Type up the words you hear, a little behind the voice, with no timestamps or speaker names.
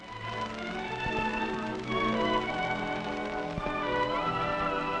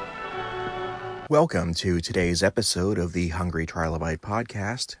Welcome to today's episode of the Hungry Trilobite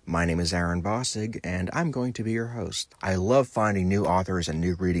podcast. My name is Aaron Bossig, and I'm going to be your host. I love finding new authors and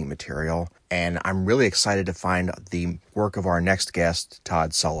new reading material, and I'm really excited to find the work of our next guest,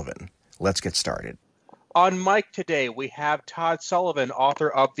 Todd Sullivan. Let's get started. On mic today, we have Todd Sullivan, author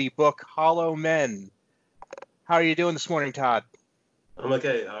of the book Hollow Men. How are you doing this morning, Todd? I'm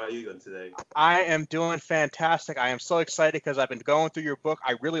okay. How are you doing today? I am doing fantastic. I am so excited because I've been going through your book.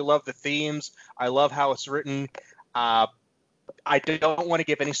 I really love the themes. I love how it's written. I don't want to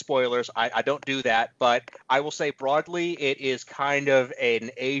give any spoilers. I don't do that, but I will say broadly, it is kind of an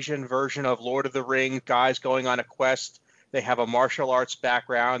Asian version of Lord of the Rings, guys going on a quest. They have a martial arts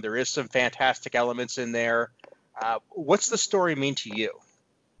background. There is some fantastic elements in there. What's the story mean to you?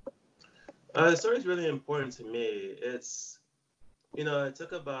 The story is really important to me. It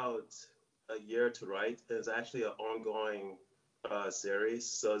took about a year to write. It's actually an ongoing series.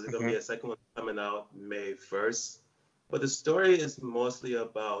 So there's going to be a second one coming out May 1st. But the story is mostly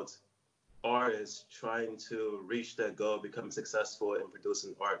about artists trying to reach their goal, become successful in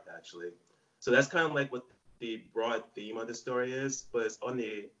producing art, actually. So that's kind of like what the broad theme of the story is, but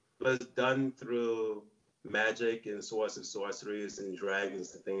it's done through magic and swords and sorceries and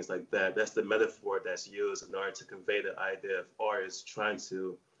dragons and things like that. That's the metaphor that's used in order to convey the idea of artists trying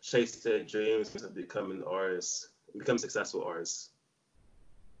to chase their dreams of becoming artists, become successful artists.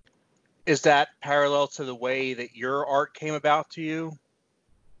 Is that parallel to the way that your art came about to you?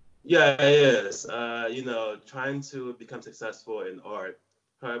 Yeah, it is. Trying to become successful in art,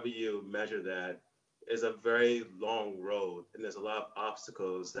 however you measure that, is a very long road, and there's a lot of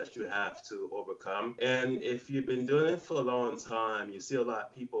obstacles that you have to overcome. And if you've been doing it for a long time, you see a lot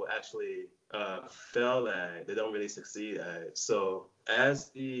of people actually fail at it. They don't really succeed at it. So as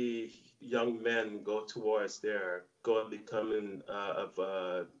the young men go towards their goal of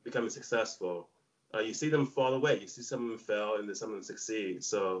becoming successful, you see them fall away. You see some of them fail and then some of them succeed.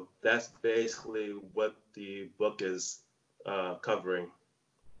 So that's basically what the book is covering.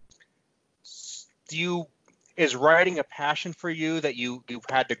 Is writing a passion for you that you've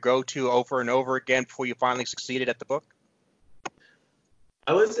had to go to over and over again before you finally succeeded at the book?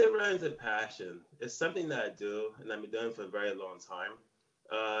 I wouldn't say writing's a passion. It's something that I do, and I've been doing for a very long time.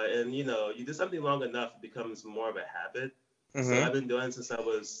 You do something long enough, it becomes more of a habit. So I've been doing it since I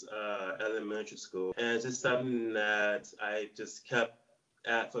was elementary school, and it's just something that I just kept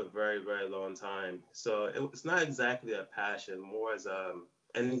at for a very, very long time. So it's not exactly a passion, more as an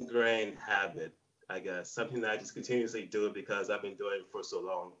ingrained habit, I guess. Something that I just continuously do because I've been doing it for so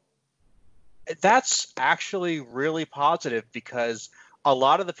long. That's actually really positive because a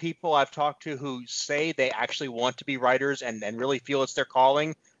lot of the people I've talked to who say they actually want to be writers and really feel it's their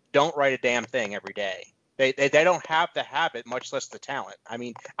calling don't write a damn thing every day. They don't have the habit, much less the talent. I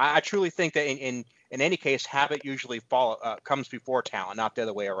mean, I truly think that in any case, habit usually comes before talent, not the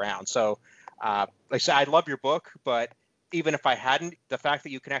other way around. So, like I said, I love your book, but even if I hadn't, the fact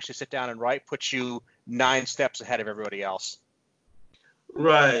that you can actually sit down and write puts you 9 steps ahead of everybody else.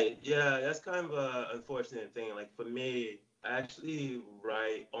 Right. Yeah, that's kind of an unfortunate thing. Like for me, I actually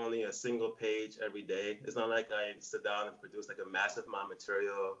write only a single page every day. It's not like I sit down and produce like a massive amount of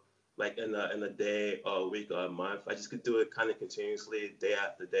material like in a day or a week or a month. I just could do it kind of continuously day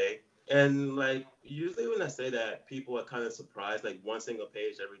after day. And like usually when I say that, people are kind of surprised, like one single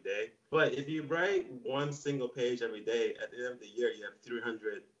page every day. But if you write one single page every day, at the end of the year, you have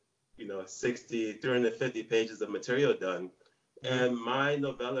 300, 350 pages of material done. And my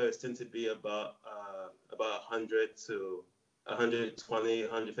novellas tend to be about 100 to 120,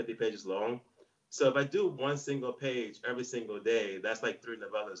 150 pages long. So if I do one single page every single day, that's like 3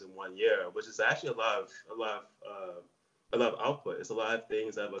 novellas in 1 year, which is actually a lot of output. It's a lot of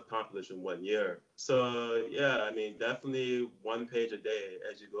things I've accomplished in 1 year. So yeah, I mean, definitely one page a day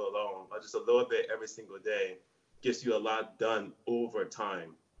as you go along, or just a little bit every single day, gets you a lot done over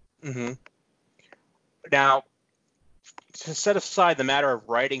time. Mm-hmm. Now, to set aside the matter of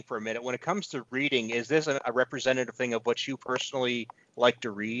writing for a minute, when it comes to reading, is this a representative thing of what you personally like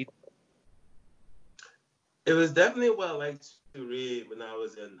to read? It was definitely what I liked to read when I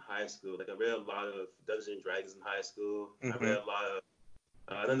was in high school. Like I read a lot of Dungeons and Dragons in high school. I read a lot of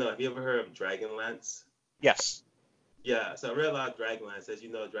I don't know. Have you ever heard of Dragonlance? Yes. Yeah, so I read a lot of Dragonlance. As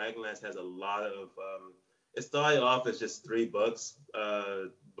you know, Dragonlance has a lot of. It started off as just 3 books,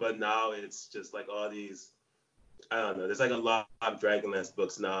 but now it's just like all these. I don't know. There's like a lot of Dragonlance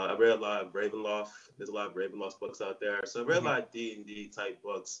books now. I read a lot of Ravenloft. There's a lot of Ravenloft books out there. So I read a lot of D&D type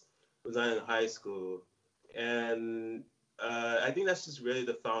books when I was in high school, and I think that's just really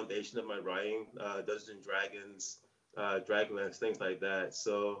the foundation of my writing. Dungeons and Dragons, Dragonlance, things like that.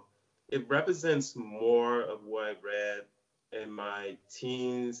 So it represents more of what I read in my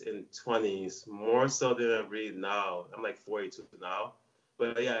teens and 20s, more so than I read now. I'm like 42 now.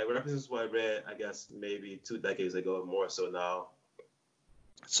 But yeah, it represents what I read, I guess, maybe 2 decades ago, more so now.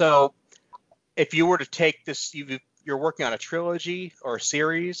 So if you were to take this, you're working on a trilogy or a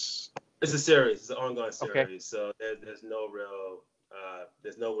series. It's a series. It's an ongoing Okay. series. So there's no real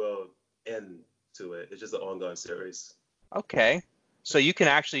end to it. It's just an ongoing series. Okay. So you can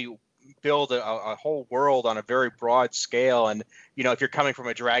actually build a whole world on a very broad scale. And, if you're coming from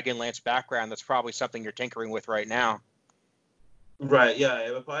a Dragonlance background, that's probably something you're tinkering with right now. Right. Yeah.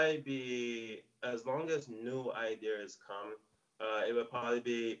 It would probably be as long as new ideas come. It would probably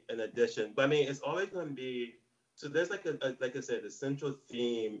be an addition. But I mean, it's always going to be. So there's like I said, the central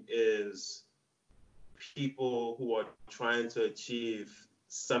theme is people who are trying to achieve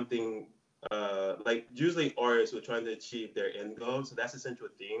something. Like usually artists who are trying to achieve their end goal. So that's the central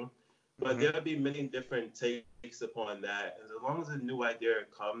theme. But there'll be many different takes upon that. And as long as a new idea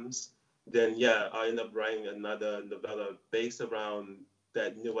comes, then yeah, I'll end up writing another novella based around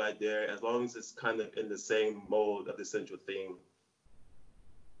that new idea, as long as it's kind of in the same mold of the central theme.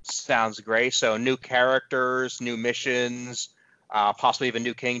 Sounds great. So new characters, new missions, possibly even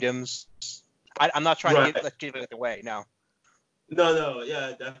new kingdoms. I'm not trying Right. to give it away. No. No,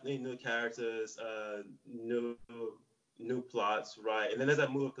 yeah, definitely new characters, new plots, right? And then as I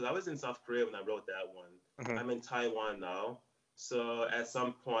moved, because I was in South Korea when I wrote that one, Mm-hmm. I'm in Taiwan now. So at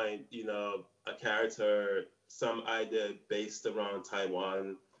some point, a character, some idea based around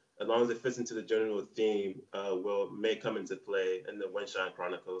Taiwan, as long as it fits into the general theme, may come into play in the Windshine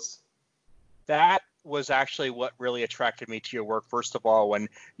Chronicles. That was actually what really attracted me to your work. First of all, when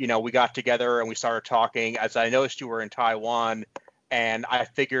we got together and we started talking, as I noticed you were in Taiwan, and I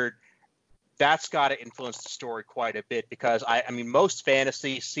figured that's got to influence the story quite a bit, because I mean most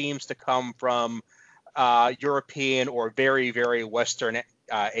fantasy seems to come from European or very, very Western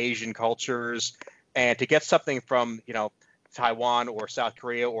Asian cultures, and to get something from Taiwan or South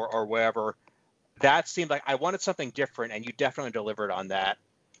Korea or wherever, that seemed like I wanted something different, and you definitely delivered on that.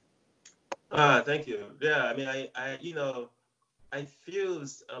 Thank you. Yeah, I mean, I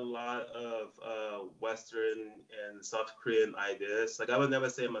fuse a lot of Western and South Korean ideas. Like I would never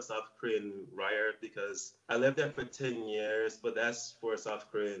say I'm a South Korean writer because I lived there for 10 years, but that's for South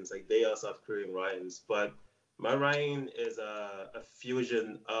Koreans. Like they are South Korean writers. But my writing is a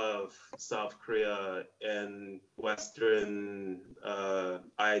fusion of South Korea and Western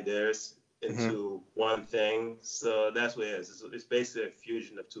ideas into one thing. So that's what it is. It's basically a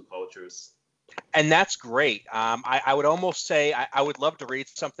fusion of two cultures. And that's great. I would almost say I would love to read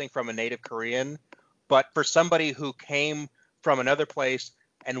something from a native Korean, but for somebody who came from another place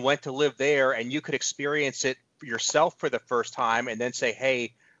and went to live there, and you could experience it yourself for the first time, and then say,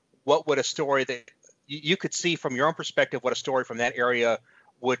 hey, what would a story that you could see from your own perspective, what a story from that area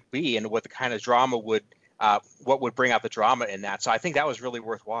would be, and what the kind of drama what would bring out the drama in that. So I think that was really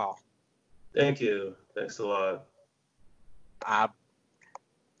worthwhile. Thank you. Thanks a lot.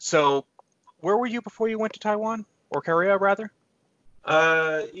 So where were you before you went to Taiwan, or Korea rather?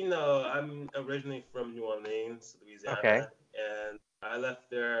 I'm originally from New Orleans, Louisiana, Okay. and I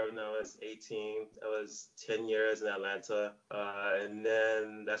left there when I was 18. I was 10 years in Atlanta, and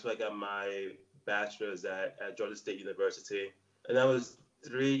then that's where I got my bachelor's at Georgia State University. And I was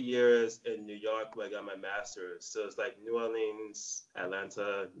 3 years in New York where I got my master's. So it's like New Orleans,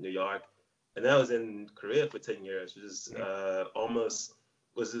 Atlanta, New York, and then I was in Korea for 10 years, which is almost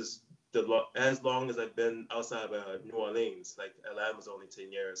was just as long as I've been outside of New Orleans. Like Atlanta was only 10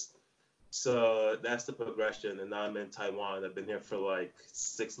 years. So that's the progression. And now I'm in Taiwan. I've been here for like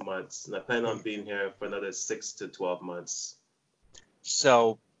 6 months, and I plan on being here for another 6 to 12 months.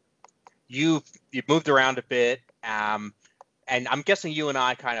 So you've moved around a bit, and I'm guessing you and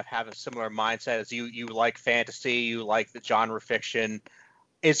I kind of have a similar mindset as you. You like fantasy, you like the genre fiction.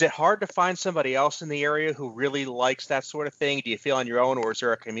 Is it hard to find somebody else in the area who really likes that sort of thing? Do you feel on your own, or is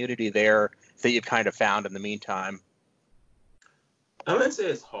there a community there that you've kind of found in the meantime? I wouldn't say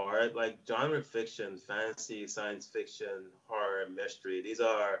it's hard. Like genre fiction, fantasy, science fiction, horror, mystery, these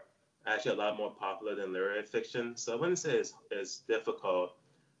are actually a lot more popular than literary fiction. So I wouldn't say it's difficult.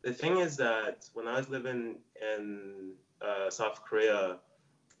 The thing is that when I was living in South Korea,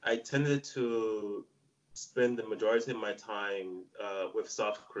 I tended to spend the majority of my time with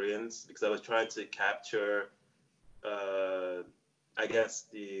South Koreans because I was trying to capture, I guess,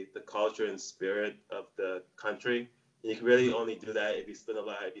 the culture and spirit of the country. And you can really only do that if you spend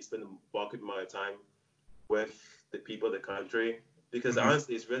the bulk of your time with the people of the country. Because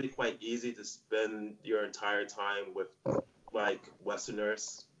honestly, it's really quite easy to spend your entire time with like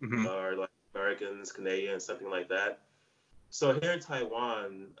Westerners Hmm. or like Americans, Canadians, something like that. So here in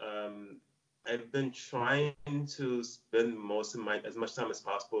Taiwan, I've been trying to spend most of my as much time as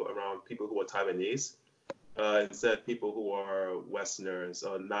possible around people who are Taiwanese instead of people who are Westerners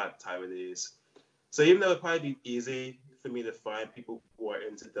or not Taiwanese. So even though it'd probably be easy for me to find people who are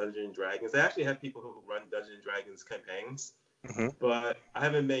into Dungeons and Dragons, I actually have people who run Dungeons and Dragons campaigns, Hmm. but I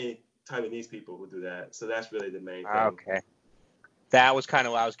haven't made Taiwanese people who do that. So that's really the main thing. Okay. That was kind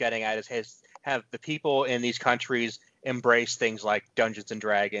of what I was getting at, is have the people in these countries embrace things like Dungeons and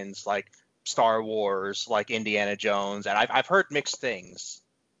Dragons, like Star Wars, like Indiana Jones, and I've heard mixed things.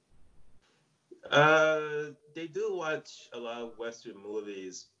 They do watch a lot of Western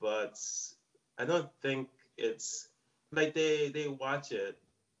movies, but I don't think it's like they watch it,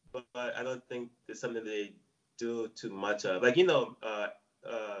 but I don't think it's something they do too much of. Like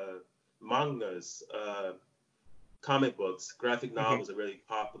mangas, comic books, graphic Hmm. novels are really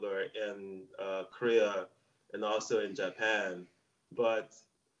popular in Korea and also in Japan, but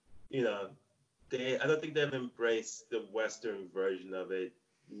you know I don't think they've embraced the Western version of it.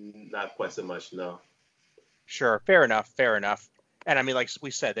 Not quite so much, no. Sure, fair enough, fair enough. And I mean, like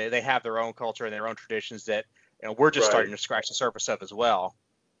we said, they have their own culture and their own traditions that we're just Right. starting to scratch the surface of as well.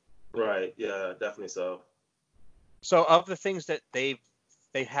 Right. Yeah, definitely so. So, of the things that they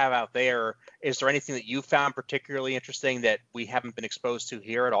have out there, is there anything that you found particularly interesting that we haven't been exposed to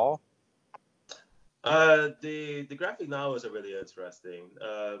here at all? The graphic novels are really interesting.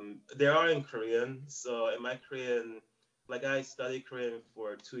 They are in Korean, so in my Korean, like I studied Korean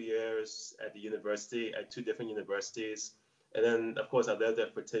for 2 years at the university at two different universities, and then of course I lived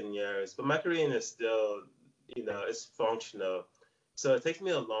there for 10 years. But my Korean is still, it's functional. So it takes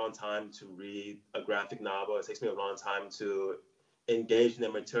me a long time to read a graphic novel. It takes me a long time to engage in the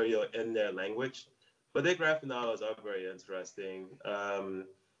material in their language. But their graphic novels are very interesting.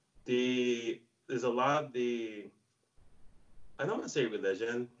 The There's a lot of I don't want to say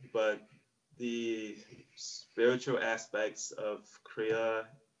religion, but the spiritual aspects of Korea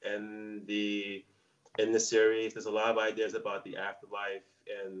and in the series. There's a lot of ideas about the afterlife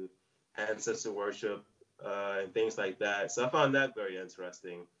and ancestor worship and things like that. So I found that very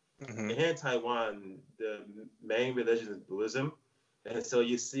interesting. Hmm. And here in Taiwan, the main religion is Buddhism. And so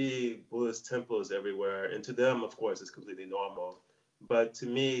you see Buddhist temples everywhere. And to them, of course, it's completely normal. But to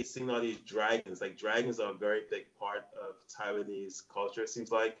me, seeing all these dragons, like dragons are a very big part of Taiwanese culture, it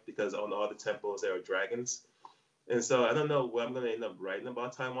seems like, because on all the temples there are dragons. And so I don't know what I'm going to end up writing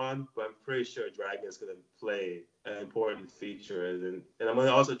about Taiwan, but I'm pretty sure dragon is going to play an important feature. And I'm going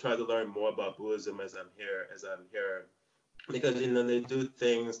to also try to learn more about Buddhism as I'm here, because they do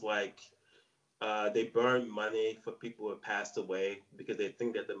things like they burn money for people who have passed away because they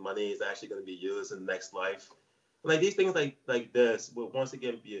think that the money is actually going to be used in the next life. Like these things like this will once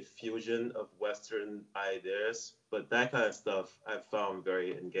again be a fusion of Western ideas, but that kind of stuff I found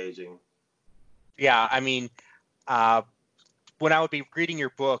very engaging. Yeah, I mean, uh, when I would be reading your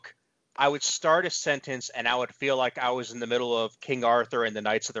book, I would start a sentence and I would feel like I was in the middle of King Arthur and the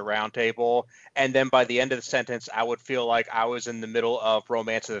Knights of the Round Table. And then by the end of the sentence, I would feel like I was in the middle of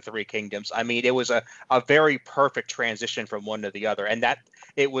Romance of the Three Kingdoms. I mean, it was a very perfect transition from one to the other. And that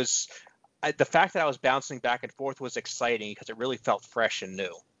it was the fact that I was bouncing back and forth was exciting because it really felt fresh and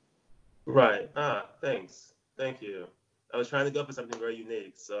new. Right. Thanks. Thank you. I was trying to go for something very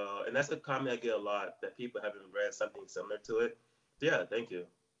unique. So, and that's a comment I get a lot that people haven't read something similar to it. Yeah, thank you.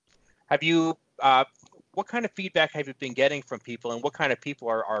 Have you, what kind of feedback have you been getting from people and what kind of people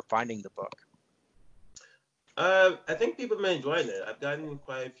are finding the book? I think people have been enjoying it. I've gotten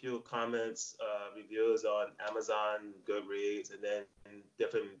quite a few comments, reviews on Amazon, Goodreads, and then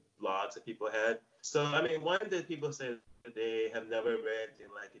different blogs that people had. So, I mean, one that people say that they have never read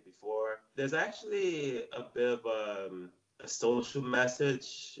anything like it before. There's actually a bit of a social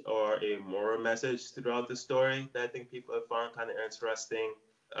message or a moral message throughout the story that I think people have found kind of interesting.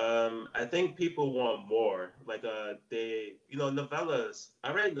 I think people want more. Like novellas.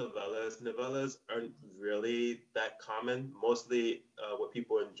 I read novellas. Novellas aren't really that common. Mostly, what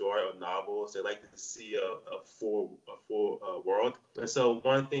people enjoy are novels. They like to see a full world. And so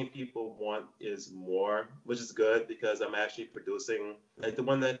one thing people want is more, which is good because I'm actually producing. Like the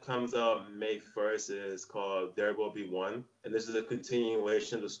one that comes out May 1st is called There Will Be One, and this is a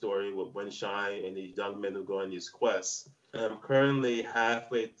continuation of the story with Windshine and these young men who go on these quests. I'm currently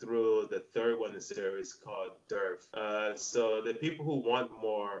halfway through the third one in the series called Dearth. So the people who want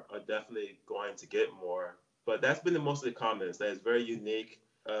more are definitely going to get more. But that's been the most of the comments. That is very unique,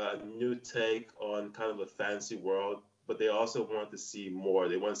 new take on kind of a fantasy world. But they also want to see more.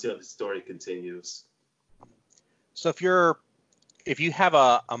 They want to see how the story continues. So if you have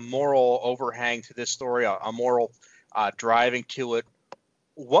a moral overhang to this story, a moral driving to it,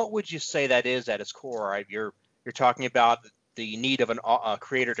 what would you say that is at its core? Right? You're talking about the need of a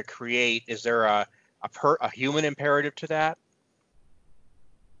creator to create. Is there a human imperative to that?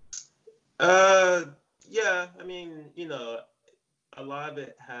 Yeah, I mean, a lot of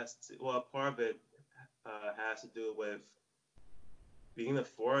it part of it has to do with being a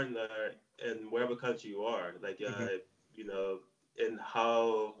foreigner in wherever country you are. Like, Mm-hmm. And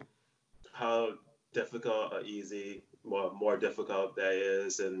how difficult or easy, more difficult that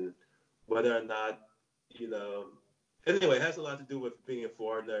is, and whether or not, you know, anyway, it has a lot to do with being a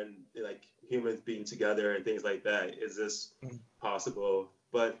foreigner and like humans being together and things like that. Is this possible?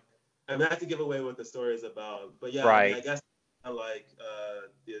 But I mean, I have to give away what the story is about. But yeah, I mean, Right. I guess like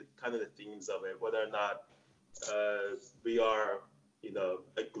the kind of the themes of it, whether or not we are,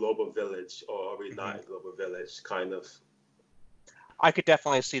 a global village or are we Mm-hmm. not a global village, kind of. I could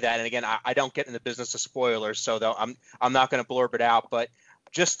definitely see that. And again, I don't get in the business of spoilers, so though I'm not going to blurb it out. But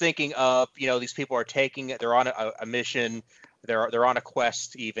just thinking of these people are they're on a mission, they're on a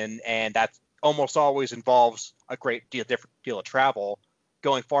quest even, and that almost always involves a different deal of travel,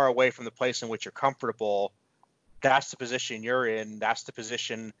 going far away from the place in which you're comfortable. That's the position you're in. That's the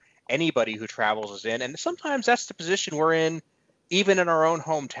position anybody who travels is in, and sometimes that's the position we're in, even in our own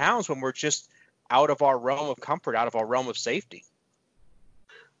hometowns when we're just out of our realm of comfort, out of our realm of safety.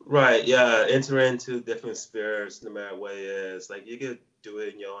 Right, yeah, enter into different spheres no matter what it is. Like you could do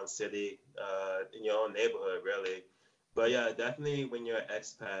it in your own city, in your own neighborhood, really. But yeah, definitely when you're an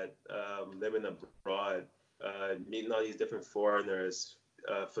expat, living abroad, meeting all these different foreigners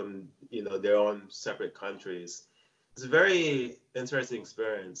from their own separate countries, it's a very interesting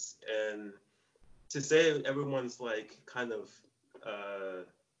experience. And to say everyone's like kind of, uh,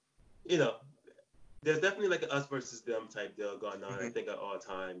 you know, there's definitely like an us versus them type deal going on, I Mm-hmm. think, at all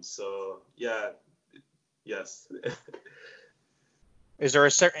times. So yeah, yes. Is there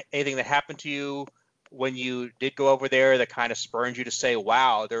anything that happened to you when you did go over there that kind of spurred you to say,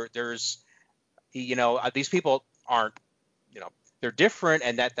 "Wow, there's these people aren't you know they're different,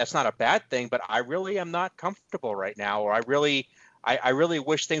 and that's not a bad thing, but I really am not comfortable right now, or I really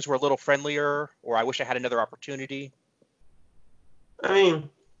wish things were a little friendlier, or I wish I had another opportunity." I mean,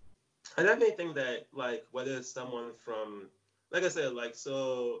 I definitely think that like whether it's someone from, like I said, like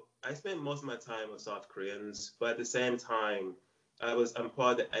so I spent most of my time with South Koreans, but at the same time, I'm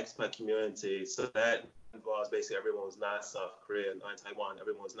part of the expat community, so that involves basically everyone who's not South Korean or Taiwan,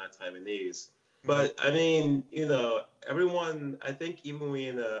 everyone who's not Taiwanese. Mm-hmm. But I mean, everyone. I think even when we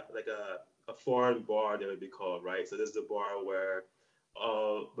in a foreign bar, they would be called, right. So this is a bar where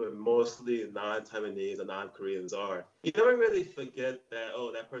but mostly non-Taiwanese or non-Koreans are. You never really forget that,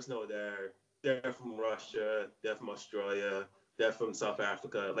 oh, that person over there, they're from Russia, they're from Australia, they're from South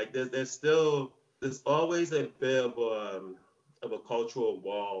Africa. Like there's always a bit of a cultural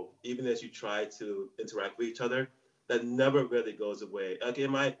wall, even as you try to interact with each other, that never really goes away. Like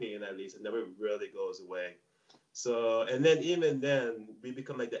in my opinion, at least, it never really goes away. So, and then even then, we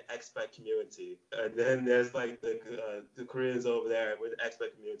become like the expat community. And then there's like the Koreans over there with the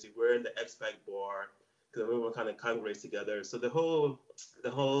expat community. We're in the expat bar because everyone kind of congregates together. So the whole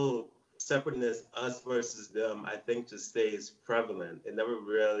separateness, us versus them, I think just stays prevalent. It never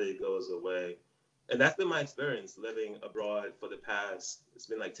really goes away. And that's been my experience living abroad for the past, it's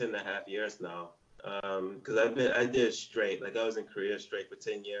been like 10 and a half years now. Because I did it straight. Like I was in Korea straight for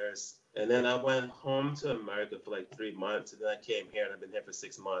 10 years. And then I went home to America for like 3 months. And then I came here and I've been here for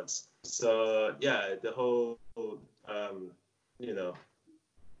 6 months. So yeah, the whole, you know,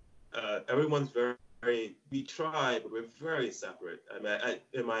 everyone's we try, but we're very separate. I mean,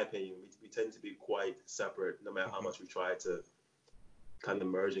 in my opinion, we tend to be quite separate no matter how Mm-hmm. much we try to kind of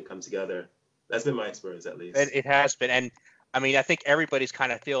merge and come together. That's been my experience, at And least. it has been, and I mean, I think everybody's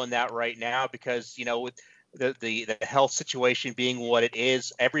kind of feeling that right now because with the health situation being what it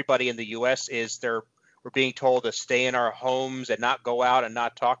is, everybody in the U.S. we're being told to stay in our homes and not go out and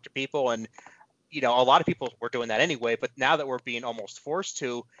not talk to people, and a lot of people were doing that anyway, but now that we're being almost forced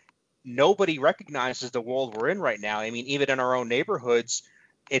to, nobody recognizes the world we're in right now. I mean, even in our own neighborhoods,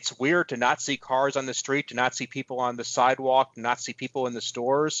 it's weird to not see cars on the street, to not see people on the sidewalk, to not see people in the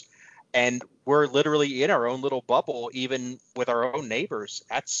stores. And we're literally in our own little bubble, even with our own neighbors.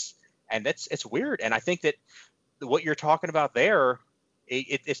 It's weird. And I think that what you're talking about there,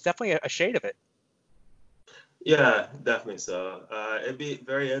 it's definitely a shade of it. Yeah, definitely so. It'd be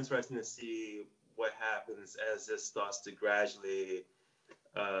very interesting to see what happens as this starts to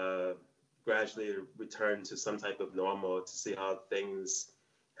uh, gradually return to some type of normal, to see how things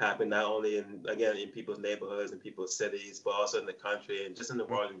happen not only in people's neighborhoods and people's cities, but also in the country and just in the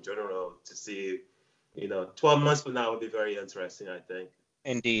world in general. To see, 12 months from now would be very interesting, I think.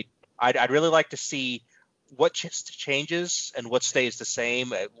 Indeed. I'd really like to see what changes and what stays the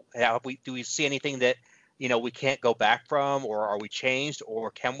same. Do we see anything that, we can't go back from, or are we changed,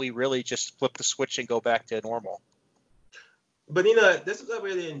 or can we really just flip the switch and go back to normal? But, this is what I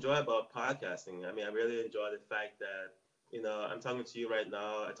really enjoy about podcasting. I mean, I really enjoy the fact that, I'm talking to you right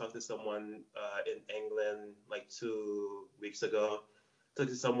now. I talked to someone in England like 2 weeks ago. Talked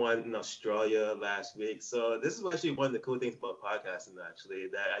to someone in Australia last week. So this is actually one of the cool things about podcasting, actually,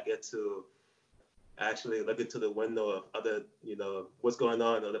 that I get to actually look into the window of other, what's going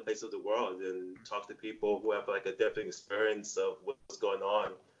on in other places of the world and talk to people who have like a different experience of what's going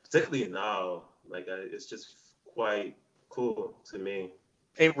on, particularly now. Like, it's just quite cool to me.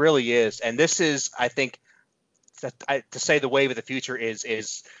 It really is. And this is, I think, to say the wave of the future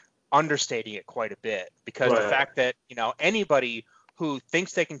is understating it quite a bit, because Right. The fact that, anybody who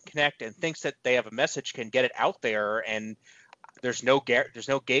thinks they can connect and thinks that they have a message can get it out there, and there's no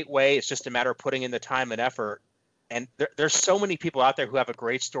gateway. It's just a matter of putting in the time and effort. And there's so many people out there who have a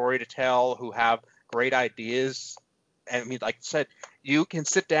great story to tell, who have great ideas. And I mean, like I said, you can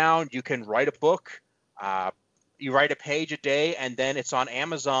sit down, you can write a book, you write a page a day, and then it's on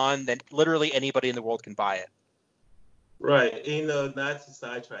Amazon. Then literally anybody in the world can buy it. Right. Not to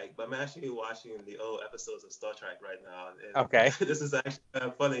sidetrack, but I'm actually watching the old episodes of Star Trek right now. And Okay. This is actually kind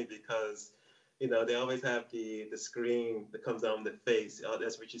of funny because, they always have the screen that comes down the face. Oh,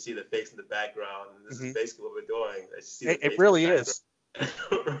 that's what you see, the face in the background. And this is basically what we're doing. It really is.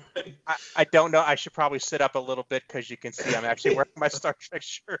 Right. I don't know. I should probably sit up a little bit, because you can see I'm actually wearing my Star Trek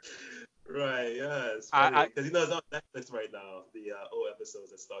shirt. Right. Yeah. It's funny because it's on Netflix right now. The old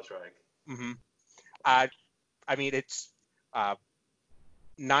episodes of Star Trek. Mm-hmm. I mean, it's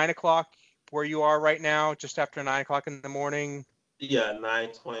 9 o'clock where you are right now, just after 9 o'clock in the morning. Yeah,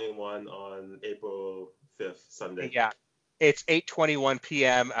 9:21 on April 5th, Sunday. Yeah, it's 8:21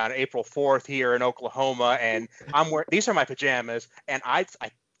 p.m. on April 4th here in Oklahoma, and these are my pajamas, and I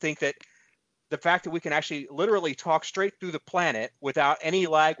think that the fact that we can actually literally talk straight through the planet without any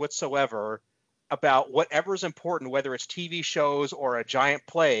lag whatsoever about whatever's important, whether it's TV shows or a giant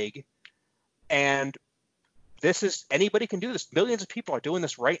plague, and anybody can do this. Millions of people are doing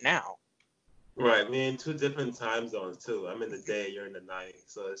this right now. Right. I mean, 2 different time zones too. I'm in the day, you're in the night,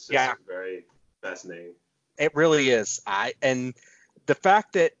 so it's just very fascinating. It really is. And the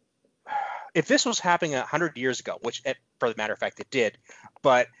fact that if this was happening 100 years ago, which for the matter of fact it did,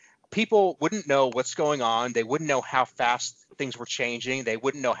 but people wouldn't know what's going on. They wouldn't know how fast things were changing. They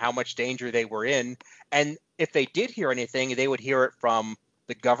wouldn't know how much danger they were in. And if they did hear anything, they would hear it from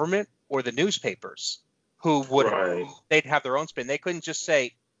the government or the newspapers, who they'd have their own spin. They couldn't just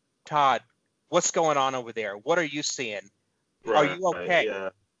say, Todd, what's going on over there? What are you seeing? Are you okay? Yeah.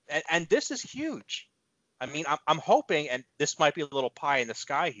 And this is huge. I mean, I'm hoping, and this might be a little pie in the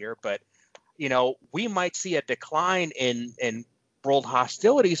sky here, but, we might see a decline in world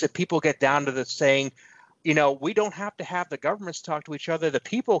hostilities if people get down to the saying, we don't have to have the governments talk to each other. The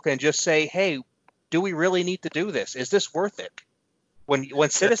people can just say, hey, do we really need to do this? Is this worth it? When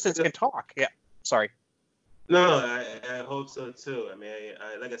citizens can talk. Yeah. Sorry. No, I hope so too. I mean,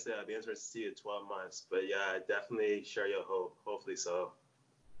 like I said, I'd be interested to see you in 12 months. But yeah, I definitely share your hope. Hopefully so.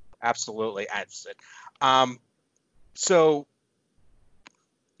 Absolutely. So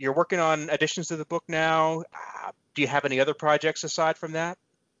you're working on additions to the book now. Do you have any other projects aside from that?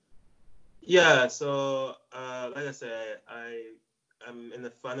 Yeah. So, like I said, I'm in the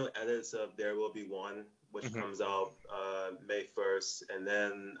final edits of There Will Be One, which comes out May 1st, and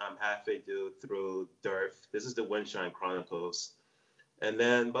then I'm halfway through Dearth. This is the Windshine Chronicles, and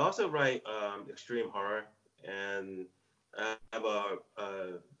then but I also write extreme horror, and I have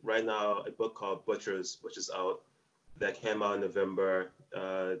right now a book called Butchers, which is out, that came out in November.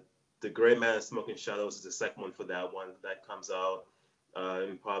 The Great Man in Smoking Shadows is the second one for that one that comes out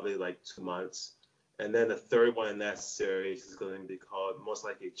in probably like 2 months. And then the third one in that series is going to be called most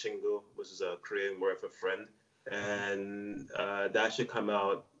likely Chingu, which is a Korean word for friend. And that should come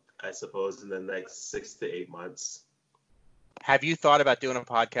out, I suppose, in the next 6 to 8 months. Have you thought about doing a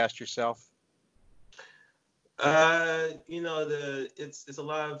podcast yourself? It's a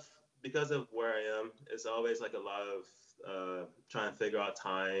lot of, because of where I am, it's always like a lot of trying to figure out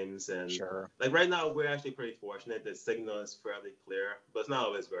times, and like right now we're actually pretty fortunate. The signal is fairly clear, but it's not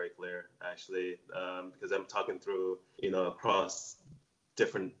always very clear actually, because I'm talking through across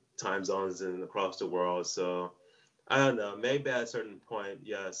different time zones and across the world. So I don't know. Maybe at a certain point,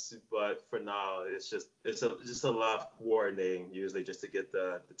 yes, but for now, just a lot of coordinating usually just to get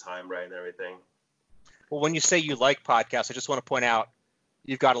the time right and everything. Well, when you say you like podcasts, I just want to point out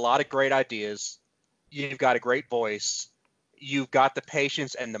you've got a lot of great ideas. You've got a great voice. You've got the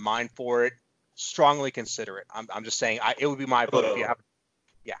patience and the mind for it. Strongly consider it. I'm just saying it would be my vote if you have.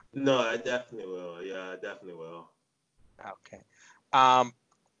 Yeah. No, I definitely will. Yeah, I definitely will. Okay.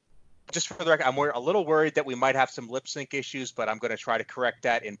 Just for the record, I'm a little worried that we might have some lip sync issues, but I'm going to try to correct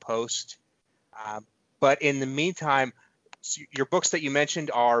that in post. But in the meantime, your books that you mentioned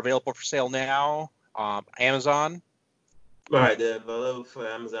are available for sale now. Amazon. Right, they're available for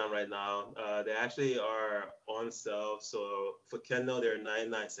Amazon right now. They actually are on sale. So for Kindle, they're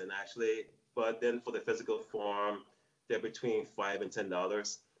 99 cents actually, but then for the physical form, they're between $5 and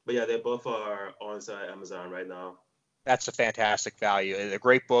 $10. But yeah, they both are on sale at Amazon right now. That's a fantastic value. They're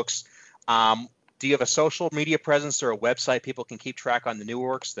great books. Do you have a social media presence or a website people can keep track on the new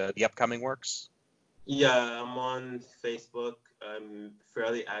works, the upcoming works? Yeah, I'm on Facebook. I'm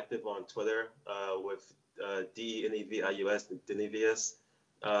fairly active on Twitter with DENEVIUS, Denevius.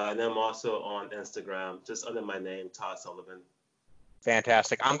 And I'm also on Instagram, just under my name, Todd Sullivan.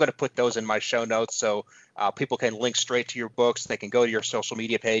 Fantastic. I'm going to put those in my show notes so people can link straight to your books. They can go to your social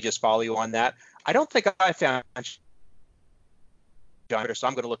media pages, follow you on that. I don't think I found John, so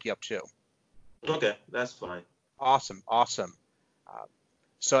I'm going to look you up too. Okay, that's fine. Awesome.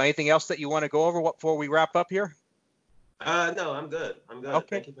 So anything else that you want to go over before we wrap up here? No, I'm good. Okay.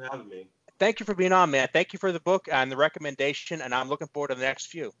 Thank you for having me. Thank you for being on, man. Thank you for the book and the recommendation, and I'm looking forward to the next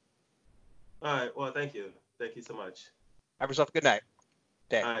few. All right. Well, thank you. Thank you so much. Have yourself a good night.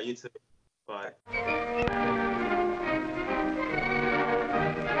 All right. You too. Bye.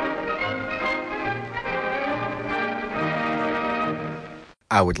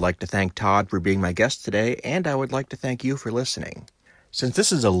 I would like to thank Todd for being my guest today, and I would like to thank you for listening. Since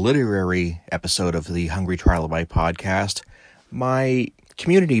this is a literary episode of the Hungry Trilobite podcast, my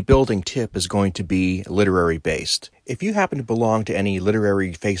community building tip is going to be literary based. If you happen to belong to any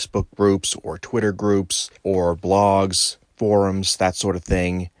literary Facebook groups or Twitter groups or blogs, forums, that sort of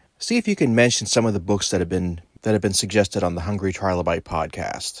thing, see if you can mention some of the books that have been suggested on the Hungry Trilobite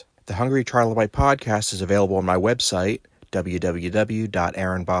podcast. The Hungry Trilobite podcast is available on my website,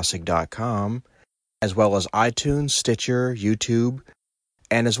 www.aaronbossig.com, as well as iTunes, Stitcher, YouTube,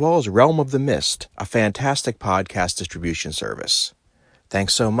 and as well as Realm of the Mist, a fantastic podcast distribution service.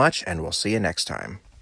 Thanks so much, and we'll see you next time.